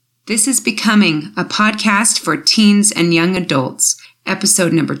This is Becoming, a podcast for teens and young adults.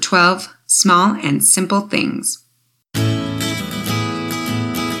 Episode number 12, Small and Simple Things.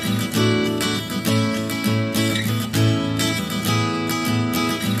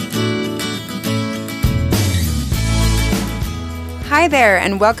 Hi there,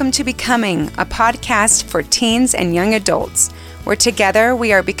 and welcome to Becoming, a podcast for teens and young adults, where together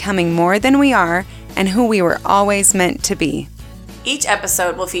we are becoming more than we are and who we were always meant to be. Each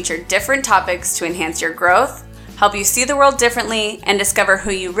episode will feature different topics to enhance your growth, help you see the world differently, and discover who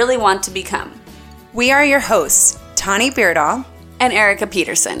you really want to become. We are your hosts, Tani Beardall and Erica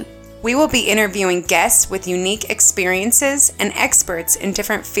Peterson. We will be interviewing guests with unique experiences and experts in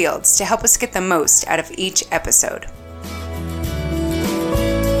different fields to help us get the most out of each episode.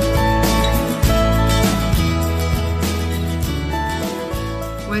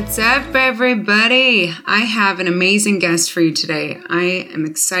 What's up, everybody? I have an amazing guest for you today. I am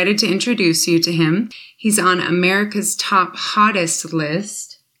excited to introduce you to him. He's on America's Top Hottest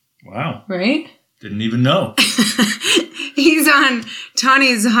list. Wow. Right? Didn't even know. He's on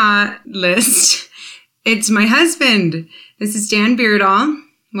Tani's hot list. It's my husband. This is Dan Beardall.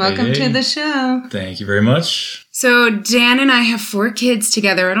 Welcome to the show. Thank you very much. So Dan and I have 4 kids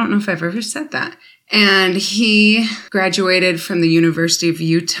together. I don't know if I've ever said that. And he graduated from the University of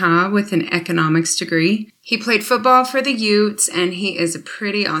Utah with an economics degree. He played football for the Utes, and he is a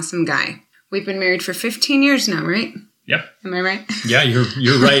pretty awesome guy. We've been married for 15 years now, right? Yep. Am I right? Yeah,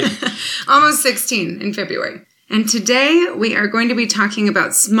 you're right. Almost 16 in February. And today we are going to be talking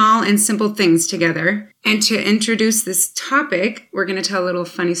about small and simple things together. And to introduce this topic, we're going to tell a little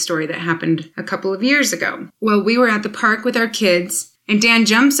funny story that happened a couple of years ago. Well, we were at the park with our kids, and Dan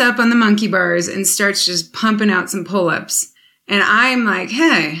jumps up on the monkey bars and starts just pumping out some pull-ups. And I'm like,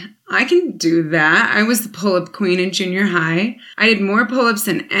 hey, I can do that. I was the pull-up queen in junior high. I did more pull-ups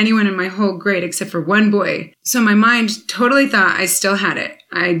than anyone in my whole grade except for one boy. So my mind totally thought I still had it.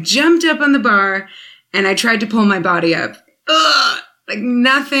 I jumped up on the bar and I tried to pull my body up. Ugh! Like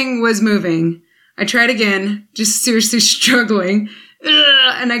nothing was moving. I tried again, just seriously struggling.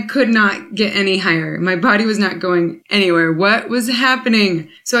 And I could not get any higher. My body was not going anywhere. What was happening?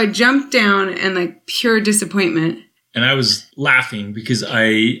 So I jumped down and like pure disappointment. And I was laughing because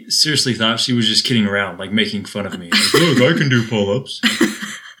I seriously thought she was just kidding around, like making fun of me. Like, look, I can do pull-ups.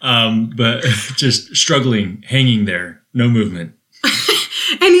 But just struggling, hanging there, no movement.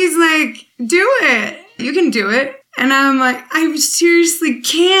 And he's like, do it. You can do it. And I'm like, I seriously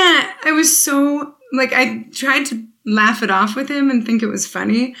can't. I was so, like, I tried to laugh it off with him and think it was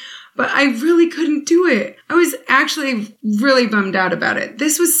funny, but I really couldn't do it. I was actually really bummed out about it.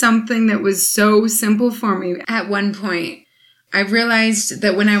 This was something that was so simple for me. At one point, I realized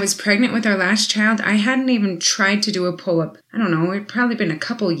that when I was pregnant with our last child, I hadn't even tried to do a pull-up. I don't know, it'd probably been a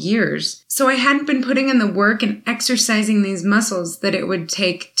couple years. So I hadn't been putting in the work and exercising these muscles that it would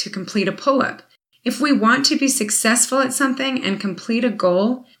take to complete a pull-up. If we want to be successful at something and complete a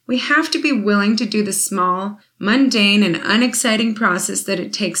goal, we have to be willing to do the small, mundane, and unexciting process that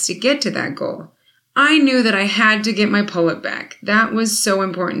it takes to get to that goal. I knew that I had to get my pull-up back. That was so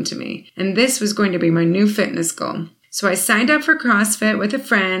important to me, and this was going to be my new fitness goal. So I signed up for CrossFit with a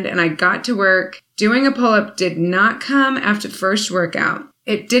friend, and I got to work. Doing a pull-up did not come after the first workout.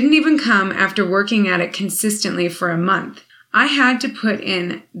 It didn't even come after working at it consistently for a month. I had to put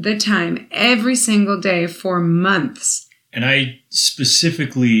in the time every single day for months. And I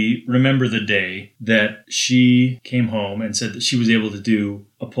specifically remember the day that she came home and said that she was able to do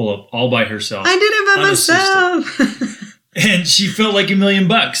a pull-up all by herself. I did it by myself. And she felt like $1 million,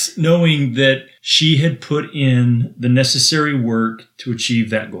 knowing that she had put in the necessary work to achieve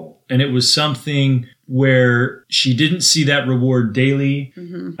that goal. And it was something where she didn't see that reward daily.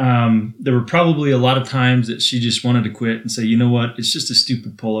 Mm-hmm. There were probably a lot of times that she just wanted to quit and say, you know what, it's just a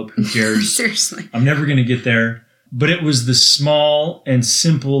stupid pull-up. Who cares? Seriously. I'm never going to get there. But it was the small and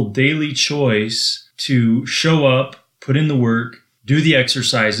simple daily choice to show up, put in the work, do the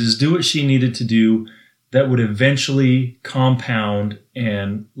exercises, do what she needed to do that would eventually compound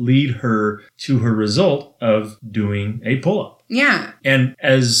and lead her to her result of doing a pull-up. Yeah. And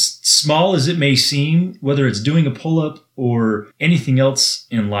as small as it may seem, whether it's doing a pull-up or anything else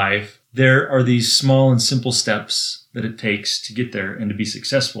in life, there are these small and simple steps that it takes to get there and to be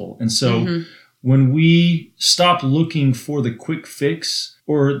successful. And so when we stop looking for the quick fix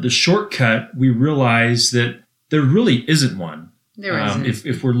or the shortcut, we realize that there really isn't one. There isn't.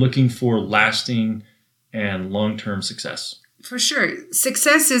 If we're looking for lasting and long-term success. For sure.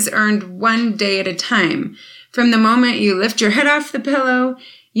 Success is earned one day at a time. From the moment you lift your head off the pillow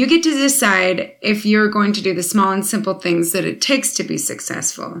You get to decide if you're going to do the small and simple things that it takes to be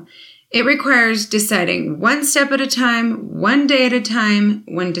successful. It requires deciding one step at a time, one day at a time,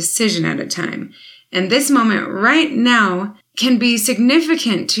 one decision at a time. And this moment right now can be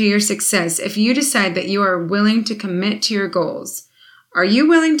significant to your success if you decide that you are willing to commit to your goals. Are you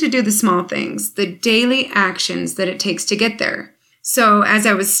willing to do the small things, the daily actions that it takes to get there? So as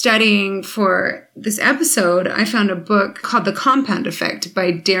I was studying for this episode, I found a book called The Compound Effect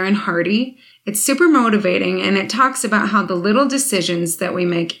by Darren Hardy. It's super motivating, and it talks about how the little decisions that we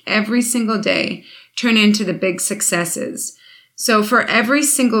make every single day turn into the big successes. So for every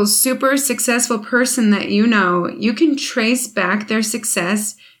single super successful person that you know, you can trace back their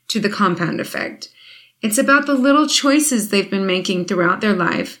success to the compound effect. It's about the little choices they've been making throughout their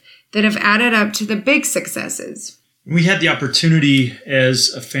life that have added up to the big successes. We had the opportunity as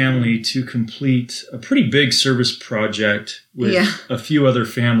a family to complete a pretty big service project with a few other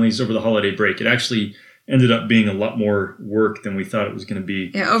families over the holiday break. It actually ended up being a lot more work than we thought it was going to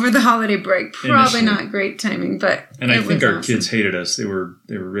be. Yeah, over the holiday break. Probably initially. Not great timing, but and I think our kids hated us. They were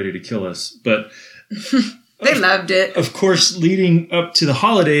ready to kill us. But they loved it. Of course, leading up to the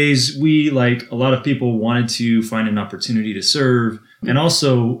holidays, we, like a lot of people, wanted to find an opportunity to serve and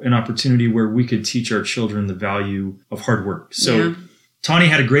also an opportunity where we could teach our children the value of hard work. So Tawny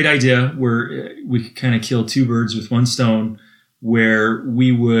had a great idea where we could kind of kill two birds with one stone, where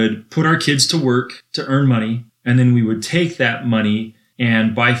we would put our kids to work to earn money, and then we would take that money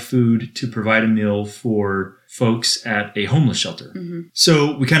and buy food to provide a meal for folks at a homeless shelter. Mm-hmm.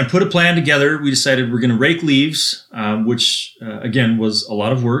 So we kind of put a plan together. We decided we're going to rake leaves, which again was a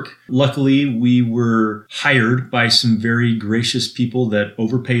lot of work. Luckily, we were hired by some very gracious people that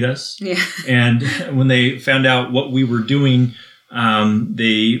overpaid us. Yeah. And when they found out what we were doing,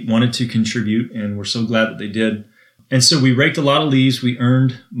 they wanted to contribute, and we're so glad that they did. And so we raked a lot of leaves. We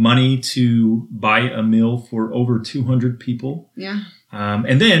earned money to buy a meal for over 200 people. Yeah.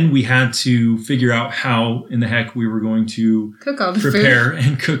 And then we had to figure out how in the heck we were going to prepare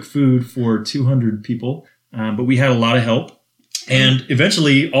and cook food for 200 people. But we had a lot of help. And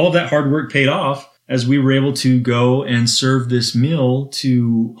eventually all of that hard work paid off as we were able to go and serve this meal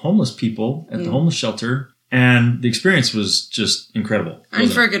to homeless people at the homeless shelter. And the experience was just incredible.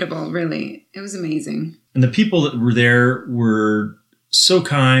 Unforgettable, really. It was amazing. And the people that were there were so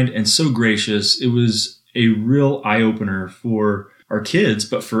kind and so gracious. It was a real eye-opener for our kids,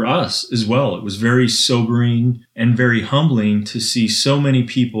 but for us as well. It was very sobering and very humbling to see so many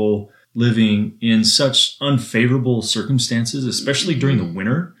people living in such unfavorable circumstances, especially during the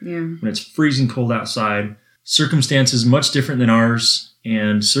winter when it's freezing cold outside. Circumstances much different than ours,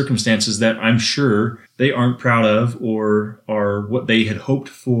 and circumstances that I'm sure they aren't proud of or are what they had hoped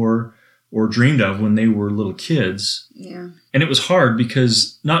for or dreamed of when they were little kids. Yeah. And it was hard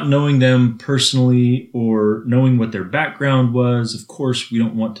because not knowing them personally or knowing what their background was, of course, we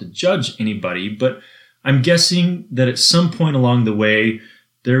don't want to judge anybody, but I'm guessing that at some point along the way,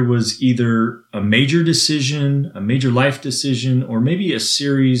 there was either a major decision, a major life decision, or maybe a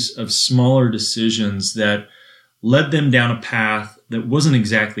series of smaller decisions that led them down a path that wasn't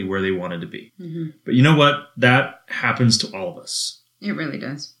exactly where they wanted to be. Mm-hmm. But you know what? That happens to all of us. It really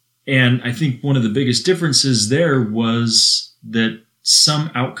does. And I think one of the biggest differences there was that some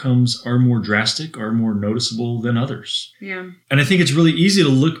outcomes are more drastic, are more noticeable than others. Yeah. And I think it's really easy to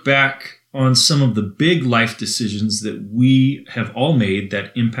look back on some of the big life decisions that we have all made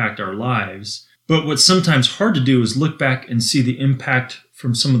that impact our lives. But what's sometimes hard to do is look back and see the impact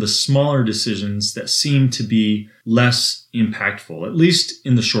from some of the smaller decisions that seem to be less impactful, at least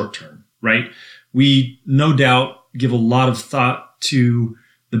in the short term, right? We no doubt give a lot of thought to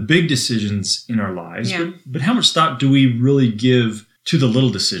the big decisions in our lives, but how much thought do we really give to the little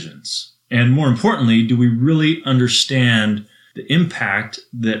decisions? And more importantly, do we really understand the impact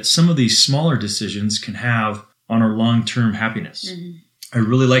that some of these smaller decisions can have on our long-term happiness? Mm-hmm. I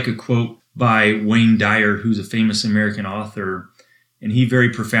really like a quote by Wayne Dyer, who's a famous American author, and he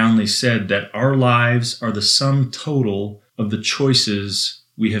very profoundly said that our lives are the sum total of the choices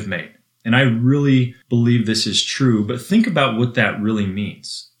we have made. And I really believe this is true, but think about what that really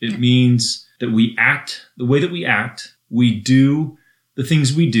means. It means that we act the way that we act, we do the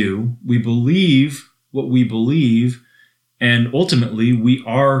things we do, we believe what we believe, and ultimately we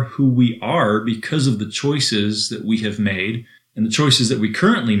are who we are because of the choices that we have made and the choices that we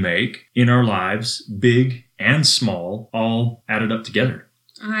currently make in our lives, big and small, all added up together.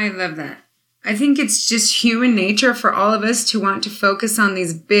 I love that. I think it's just human nature for all of us to want to focus on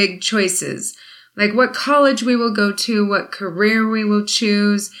these big choices. like what college we will go to, what career we will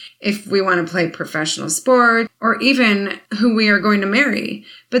choose, if we want to play professional sport, or even who we are going to marry.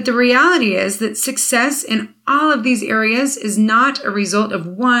 But the reality is that success in all of these areas is not a result of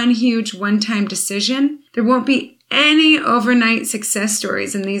one huge one-time decision. There won't be any overnight success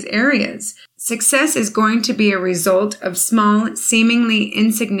stories in these areas. Success is going to be a result of small, seemingly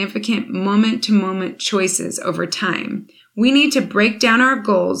insignificant moment-to-moment choices over time. We need to break down our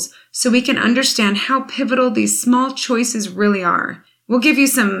goals so we can understand how pivotal these small choices really are. We'll give you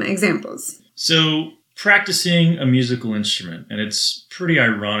some examples. So, practicing a musical instrument, and it's pretty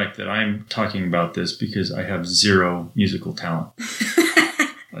ironic that I'm talking about this because I have zero musical talent.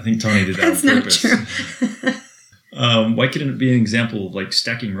 I think Tony did that That's on purpose. not true. Why couldn't it be an example of like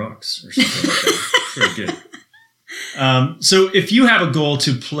stacking rocks or something like that? Pretty good. So if you have a goal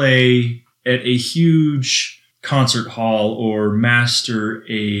to play at a huge concert hall or master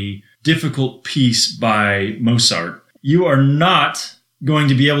a difficult piece by Mozart, you are not going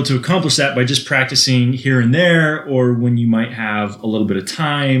to be able to accomplish that by just practicing here and there or when you might have a little bit of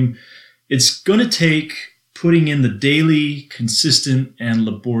time. It's going to take putting in the daily, consistent, and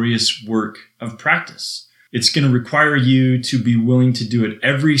laborious work of practice. It's going to require you to be willing to do it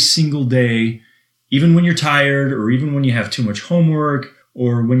every single day, even when you're tired or even when you have too much homework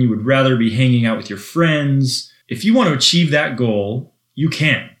or when you would rather be hanging out with your friends. If you want to achieve that goal, you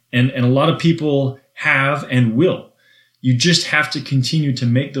can. And a lot of people have and will. You just have to continue to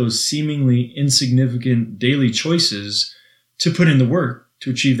make those seemingly insignificant daily choices to put in the work to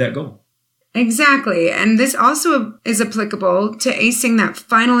achieve that goal. Exactly. And this also is applicable to acing that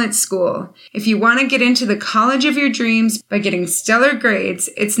final at school. If you want to get into the college of your dreams by getting stellar grades,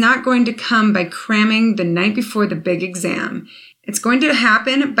 it's not going to come by cramming the night before the big exam. It's going to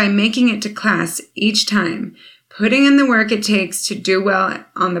happen by making it to class each time, putting in the work it takes to do well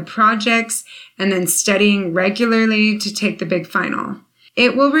on the projects, and then studying regularly to take the big final.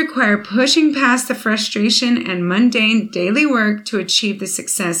 It will require pushing past the frustration and mundane daily work to achieve the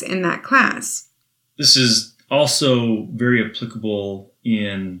success in that class. This is also very applicable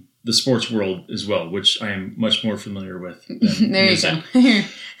in the sports world as well, which I am much more familiar with than There music. you go.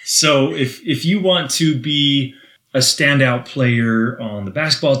 So if you want to be a standout player on the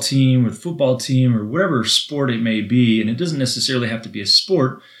basketball team or the football team or whatever sport it may be, and it doesn't necessarily have to be a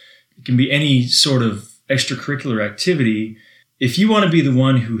sport, it can be any sort of extracurricular activity. If you want to be the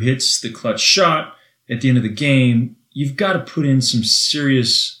one who hits the clutch shot at the end of the game, you've got to put in some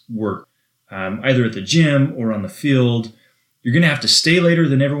serious work, either at the gym or on the field. You're going to have to stay later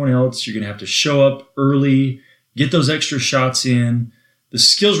than everyone else. You're going to have to show up early, get those extra shots in. The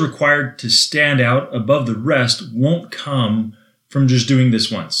skills required to stand out above the rest won't come from just doing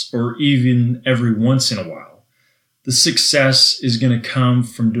this once or even every once in a while. The success is going to come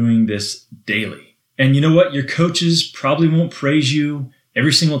from doing this daily. And you know what? Your coaches probably won't praise you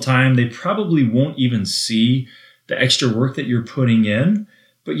every single time. They probably won't even see the extra work that you're putting in.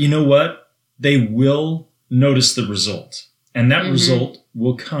 But you know what? They will notice the result. And that result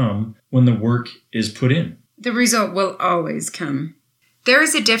will come when the work is put in. The result will always come. There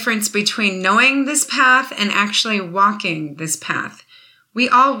is a difference between knowing this path and actually walking this path. We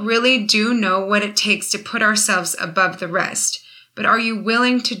all really do know what it takes to put ourselves above the rest. But are you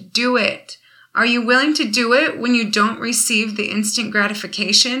willing to do it? Are you willing to do it when you don't receive the instant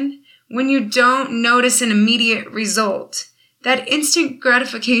gratification? When you don't notice an immediate result? That instant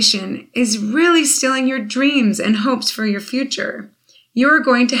gratification is really stealing your dreams and hopes for your future. You're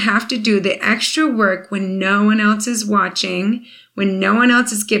going to have to do the extra work when no one else is watching, when no one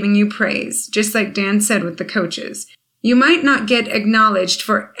else is giving you praise, just like Dan said with the coaches. You might not get acknowledged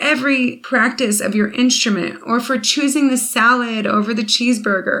for every practice of your instrument or for choosing the salad over the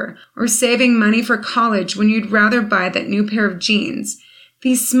cheeseburger or saving money for college when you'd rather buy that new pair of jeans.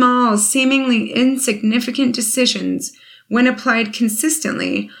 These small, seemingly insignificant decisions, when applied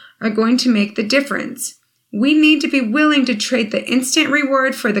consistently, are going to make the difference. We need to be willing to trade the instant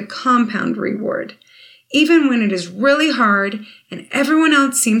reward for the compound reward. Even when it is really hard and everyone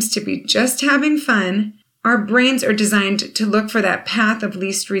else seems to be just having fun, our brains are designed to look for that path of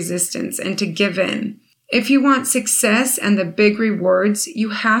least resistance and to give in. If you want success and the big rewards, you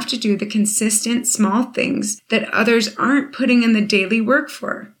have to do the consistent small things that others aren't putting in the daily work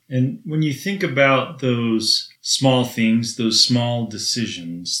for. And when you think about those small things, those small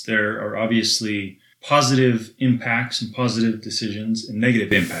decisions, there are obviously positive impacts and positive decisions and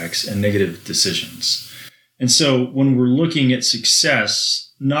negative impacts and negative decisions. And so when we're looking at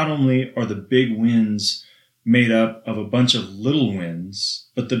success, not only are the big wins made up of a bunch of little wins,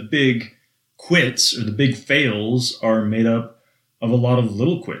 but the big quits or the big fails are made up of a lot of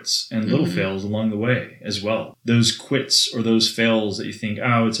little quits and little fails along the way as well. Those quits or those fails that you think,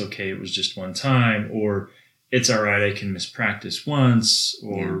 oh, it's okay, it was just one time, or it's all right, I can mispractice once,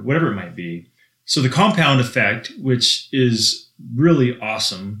 or whatever it might be. So the compound effect, which is really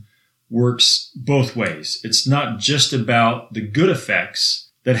awesome, works both ways. It's not just about the good effects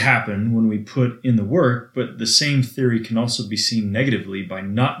that happen when we put in the work, but the same theory can also be seen negatively by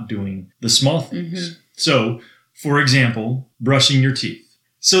not doing the small things. So, for example, brushing your teeth.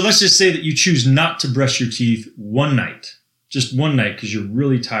 So let's just say that you choose not to brush your teeth one night, just one night, because you're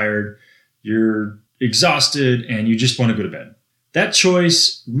really tired, you're exhausted, and you just want to go to bed. That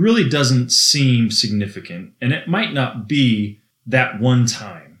choice really doesn't seem significant, and it might not be that one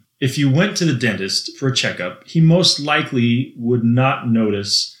time. If you went to the dentist for a checkup, he most likely would not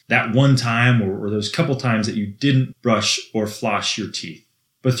notice that one time or those couple times that you didn't brush or floss your teeth.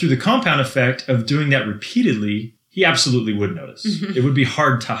 But through the compound effect of doing that repeatedly, he absolutely would notice. It would be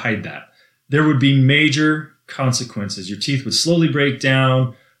hard to hide that. There would be major consequences. Your teeth would slowly break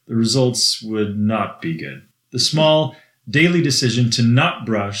down. The results would not be good. The small daily decision to not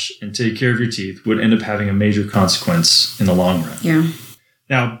brush and take care of your teeth would end up having a major consequence in the long run. Yeah.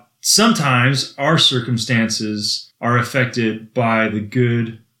 Now, sometimes our circumstances are affected by the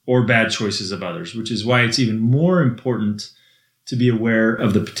good or bad choices of others, which is why it's even more important to be aware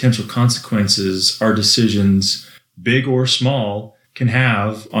of the potential consequences our decisions, big or small, can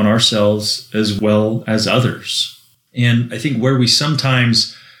have on ourselves as well as others. And I think where we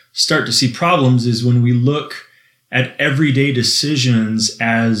sometimes start to see problems is when we look at everyday decisions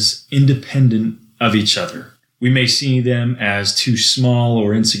as independent of each other. We may see them as too small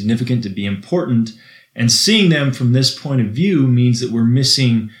or insignificant to be important, and seeing them from this point of view means that we're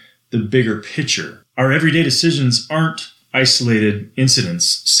missing the bigger picture. Our everyday decisions aren't isolated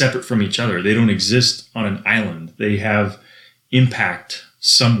incidents separate from each other. They don't exist on an island. They have impact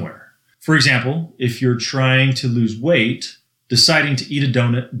somewhere. For example, if you're trying to lose weight, deciding to eat a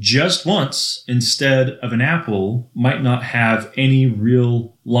donut just once instead of an apple might not have any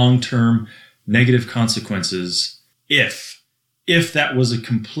real long-term negative consequences if that was a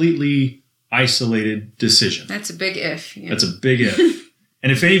completely isolated decision. That's a big if. Yeah. That's a big if.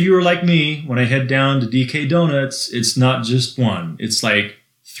 And if any of you are like me, when I head down to DK Donuts, it's not just one. It's like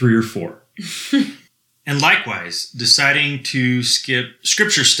 3 or 4. And likewise, deciding to skip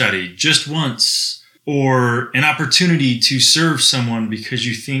scripture study just once, or an opportunity to serve someone because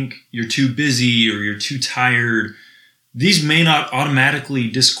you think you're too busy or you're too tired, these may not automatically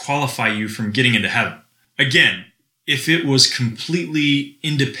disqualify you from getting into heaven. Again, if it was completely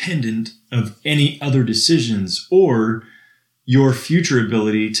independent of any other decisions or your future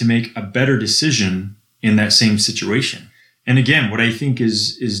ability to make a better decision in that same situation. And again, what I think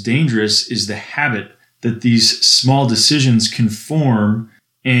is dangerous is the habit that these small decisions can form,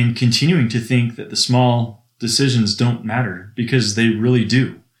 and continuing to think that the small decisions don't matter, because they really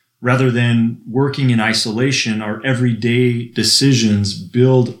do. Rather than working in isolation, our everyday decisions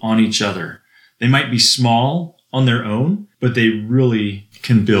build on each other. They might be small on their own, but they really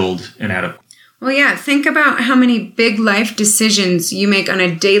can build and add up. Well, yeah, think about how many big life decisions you make on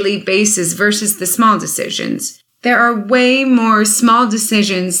a daily basis versus the small decisions. There are way more small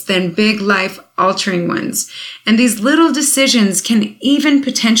decisions than big life-altering ones. And these little decisions can even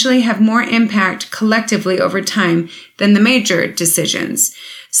potentially have more impact collectively over time than the major decisions.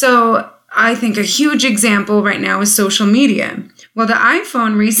 So I think a huge example right now is social media. Well, the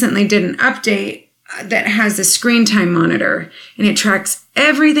iPhone recently did an update that has a screen time monitor, and it tracks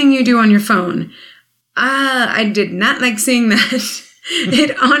everything you do on your phone. I did not like seeing that.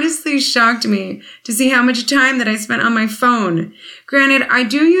 It honestly shocked me to see how much time that I spent on my phone. Granted, I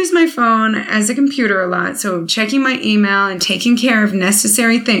do use my phone as a computer a lot, so checking my email and taking care of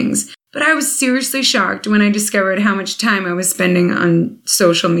necessary things. But I was seriously shocked when I discovered how much time I was spending on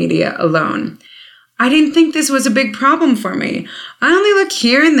social media alone. I didn't think this was a big problem for me. I only look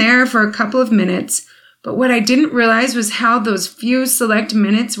here and there for a couple of minutes, but what I didn't realize was how those few select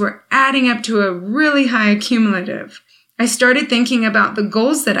minutes were adding up to a really high cumulative. I started thinking about the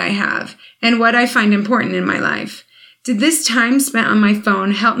goals that I have and what I find important in my life. Did this time spent on my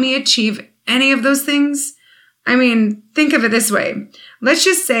phone help me achieve any of those things? I mean, think of it this way. Let's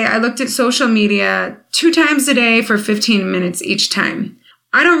just say I looked at social media 2 times a day for 15 minutes each time.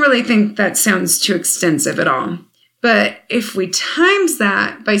 I don't really think that sounds too extensive at all. But if we times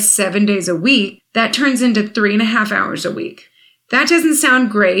that by 7 days a week, that turns into 3.5 hours a week. That doesn't sound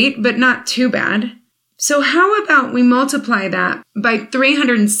great, but not too bad. So how about we multiply that by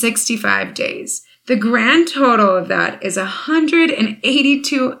 365 days? The grand total of that is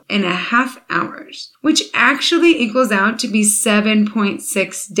 182 and a half hours, which actually equals out to be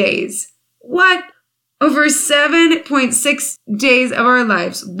 7.6 days. What? Over 7.6 days of our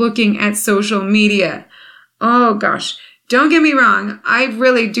lives looking at social media. Oh gosh, don't get me wrong. I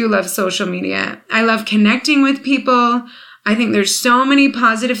really do love social media. I love connecting with people. I think there's so many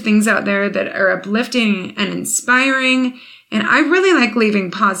positive things out there that are uplifting and inspiring. And I really like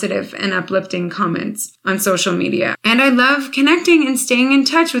leaving positive and uplifting comments on social media. And I love connecting and staying in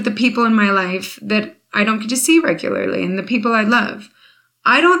touch with the people in my life that I don't get to see regularly and the people I love.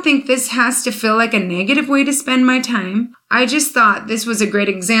 I don't think this has to feel like a negative way to spend my time. I just thought this was a great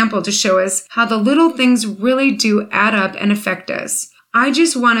example to show us how the little things really do add up and affect us. I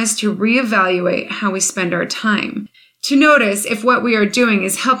just want us to reevaluate how we spend our time, to notice if what we are doing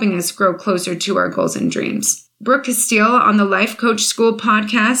is helping us grow closer to our goals and dreams. Brooke Castile on the Life Coach School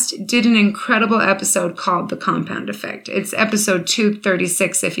podcast did an incredible episode called The Compound Effect. It's episode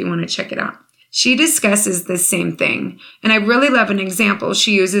 236 if you want to check it out. She discusses this same thing, and I really love an example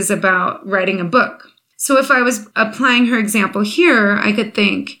she uses about writing a book. So if I was applying her example here, I could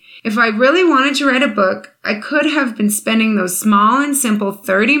think, if I really wanted to write a book, I could have been spending those small and simple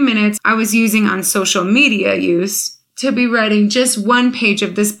 30 minutes I was using on social media use to be writing just one page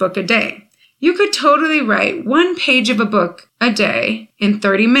of this book a day. You could totally write one page of a book a day in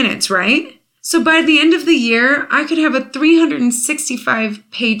 30 minutes, right? So by the end of the year, I could have a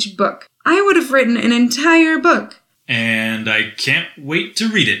 365-page book. I would have written an entire book. And I can't wait to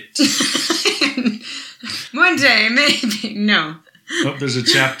read it. One day, maybe. No. Oh, there's a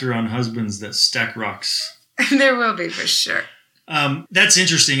chapter on husbands that stack rocks. There will be for sure. That's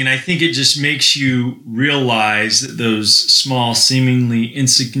interesting, and I think it just makes you realize that those small, seemingly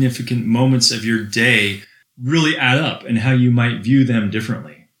insignificant moments of your day really add up and how you might view them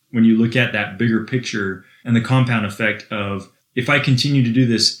differently. When you look at that bigger picture and the compound effect of, if I continue to do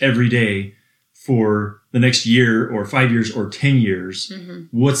this every day for the next year or 5 years or 10 years,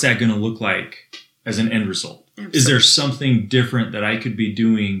 what's that going to look like as an end result? Absolutely. Is there something different that I could be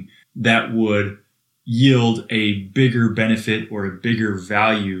doing that would yield a bigger benefit or a bigger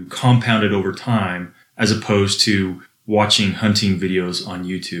value compounded over time, as opposed to watching hunting videos on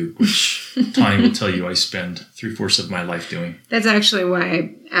YouTube, which Tani will tell you I spend 3/4 of my life doing. That's actually why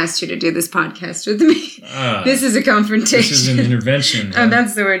I asked you to do this podcast with me. This is a confrontation. This is an intervention. Oh,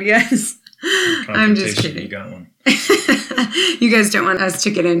 that's the word, yes. I'm just kidding. You got one. You guys don't want us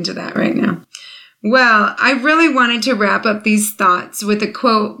to get into that right now. Well, I really wanted to wrap up these thoughts with a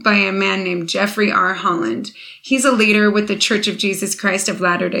quote by a man named Jeffrey R. Holland. He's a leader with the Church of Jesus Christ of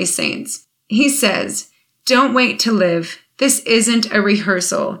Latter-day Saints. He says, "Don't wait to live. This isn't a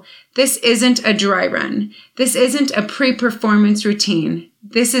rehearsal. This isn't a dry run. This isn't a pre-performance routine.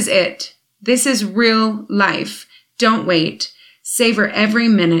 This is it. This is real life. Don't wait. Savor every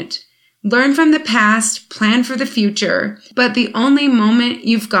minute. Learn from the past, plan for the future, but the only moment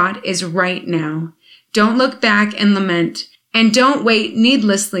you've got is right now. Don't look back and lament, and don't wait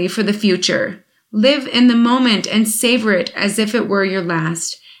needlessly for the future. Live in the moment and savor it as if it were your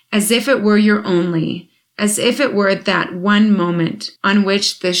last, as if it were your only, as if it were that one moment on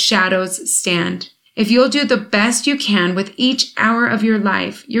which the shadows stand. If you'll do the best you can with each hour of your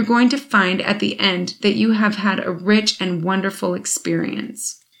life, you're going to find at the end that you have had a rich and wonderful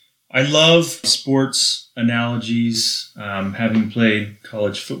experience." I love sports analogies. Having played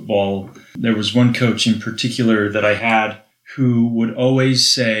college football, there was one coach in particular that I had who would always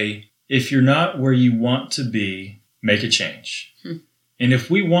say, if you're not where you want to be, make a change. And if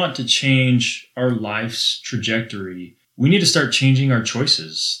we want to change our life's trajectory, we need to start changing our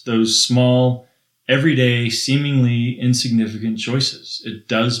choices, those small, everyday, seemingly insignificant choices. It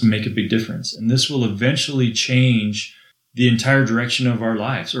does make a big difference. And this will eventually change the entire direction of our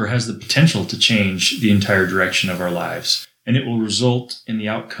lives, or has the potential to change the entire direction of our lives. And it will result in the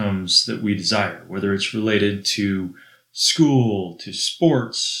outcomes that we desire, whether it's related to school, to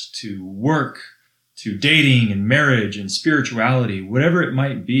sports, to work, to dating and marriage and spirituality, whatever it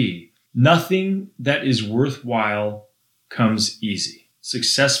might be. Nothing that is worthwhile comes easy.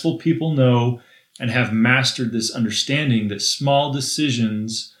 Successful people know and have mastered this understanding that small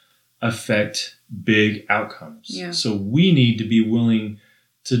decisions affect big outcomes. Yeah. So we need to be willing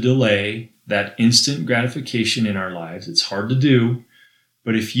to delay that instant gratification in our lives. It's hard to do,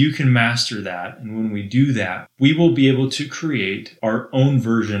 but if you can master that, and when we do that, we will be able to create our own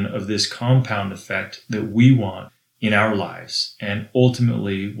version of this compound effect that we want in our lives, and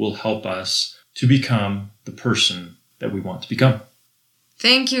ultimately will help us to become the person that we want to become.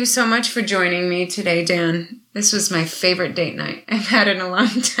 Thank you so much for joining me today, Dan. This was my favorite date night I've had in a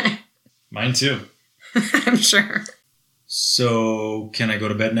long time. Mine too. I'm sure. So, can I go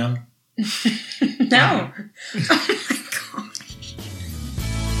to bed now? No. Oh my gosh.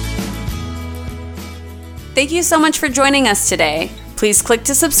 Thank you so much for joining us today. Please click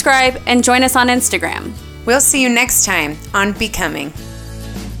to subscribe and join us on Instagram. We'll see you next time on Becoming.